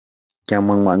Chào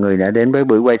mừng mọi người đã đến với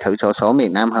buổi quay thử xổ số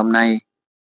miền Nam hôm nay,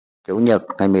 Chủ nhật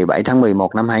ngày 17 tháng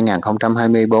 11 năm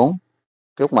 2024.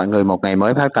 Chúc mọi người một ngày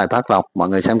mới phát tài phát lộc. Mọi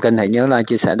người xem kênh hãy nhớ like,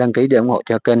 chia sẻ, đăng ký để ủng hộ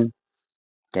cho kênh.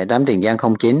 Giải 8 Tiền Giang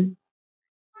 09,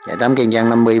 giải 8 Kiên Giang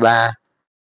 53,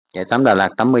 giải 8 Đà Lạt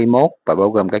 81 và bao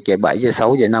gồm các giải 7, giải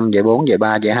 6, giải 5, giải 4, giải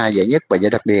 3, giải 2, giải nhất và giải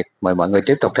đặc biệt. Mời mọi người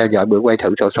tiếp tục theo dõi buổi quay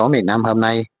thử xổ số miền Nam hôm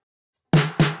nay.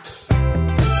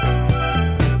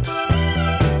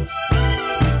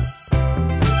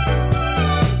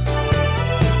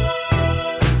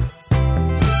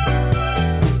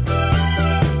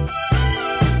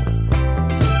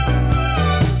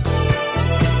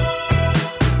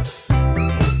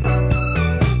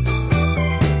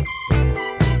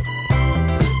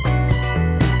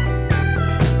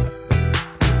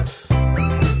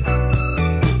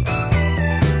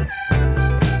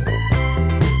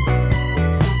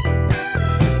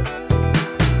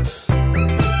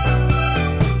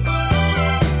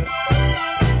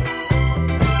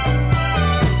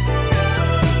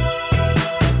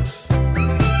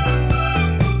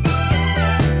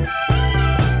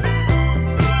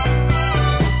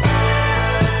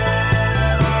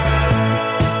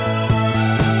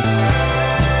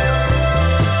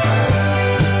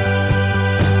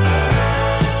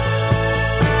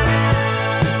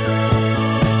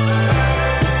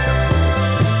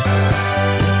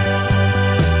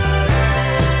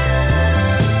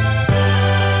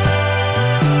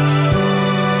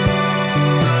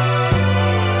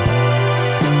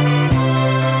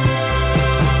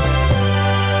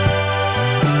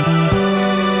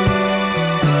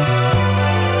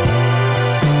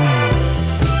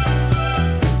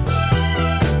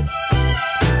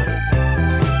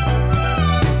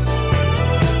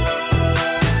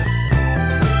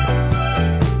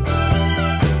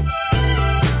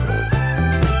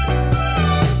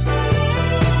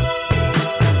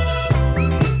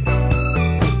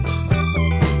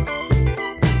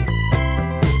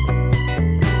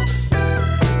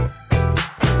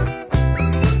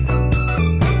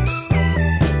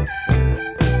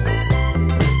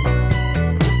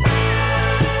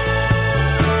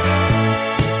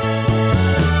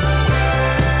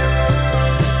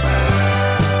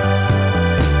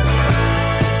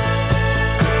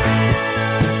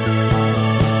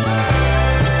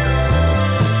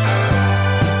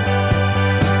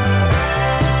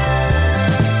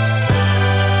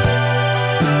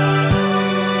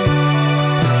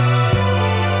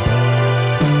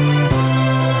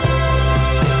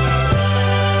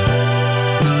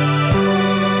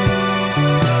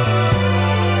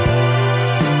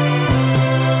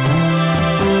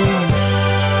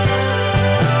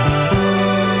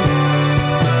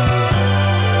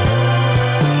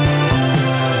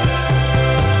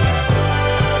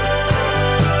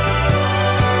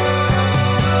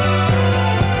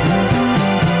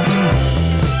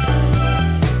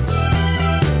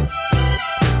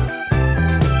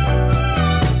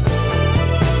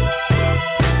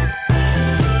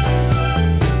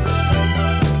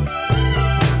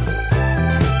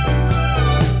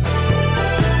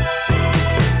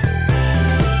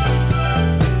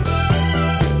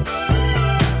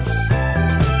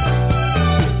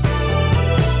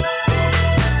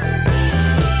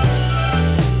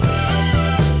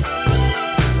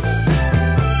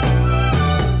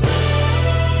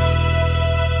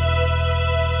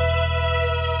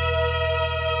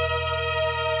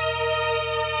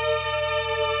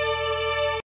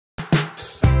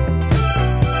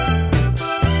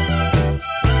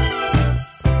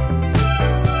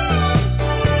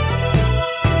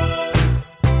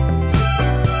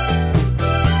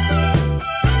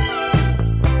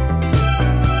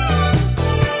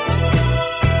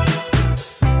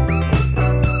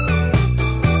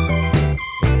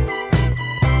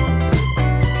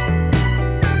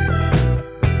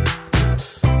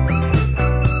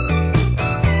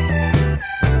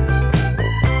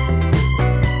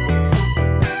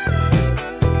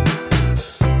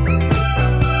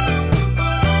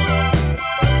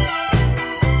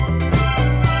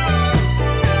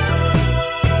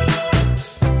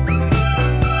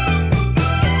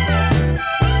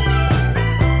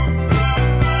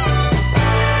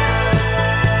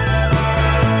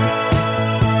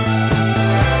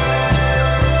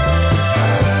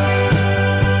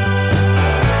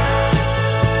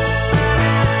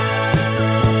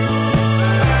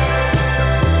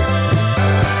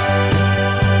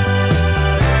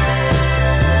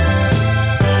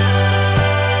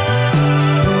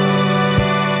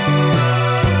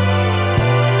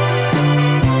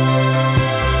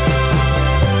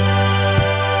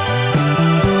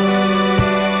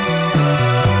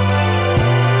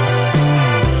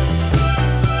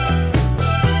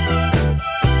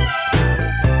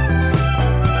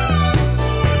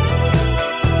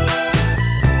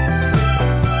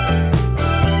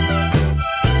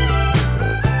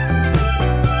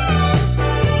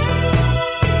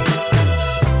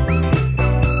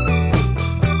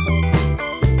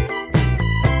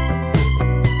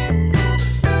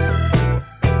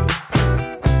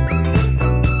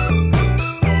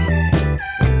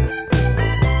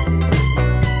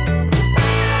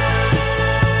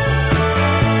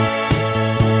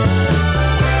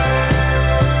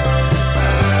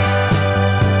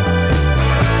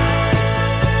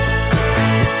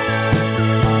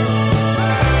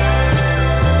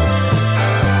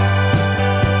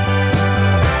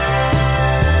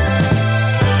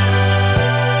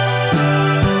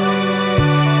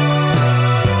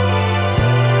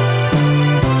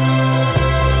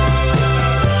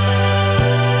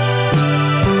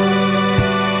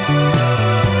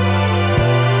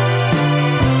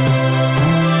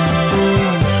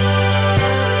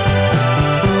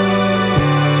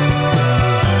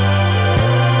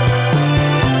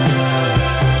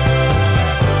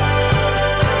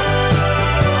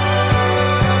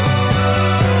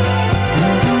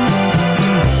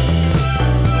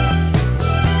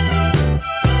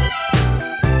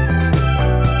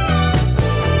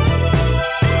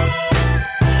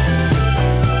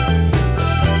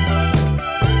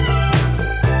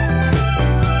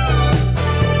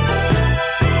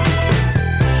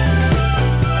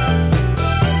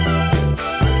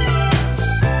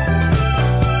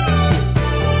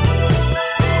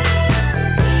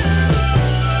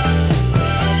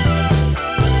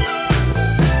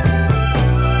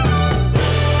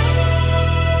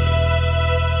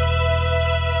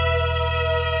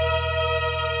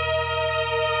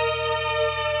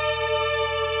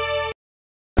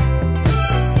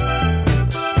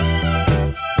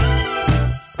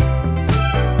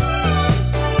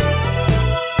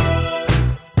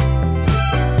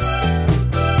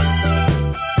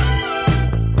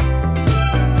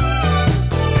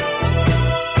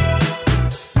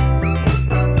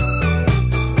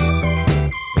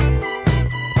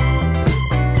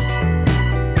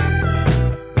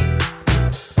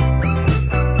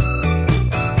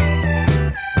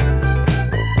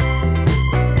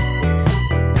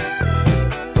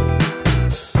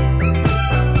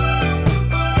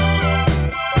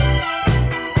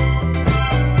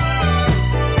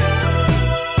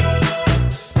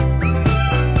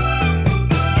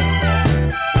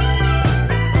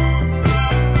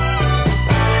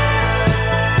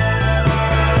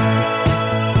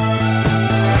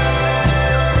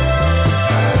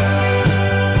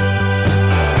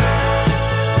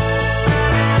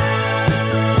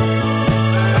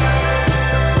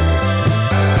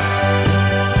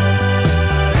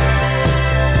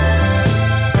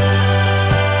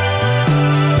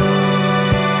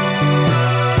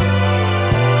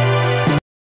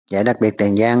 Giải đặc biệt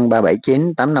Tiền Giang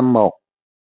 379 851.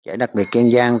 Giải đặc biệt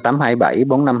Kiên Giang 827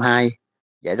 452.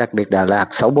 Giải đặc biệt Đà Lạt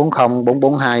 640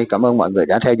 442. Cảm ơn mọi người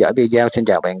đã theo dõi video. Xin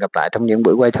chào và hẹn gặp lại trong những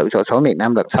buổi quay thử xổ số miền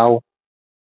Nam lần sau.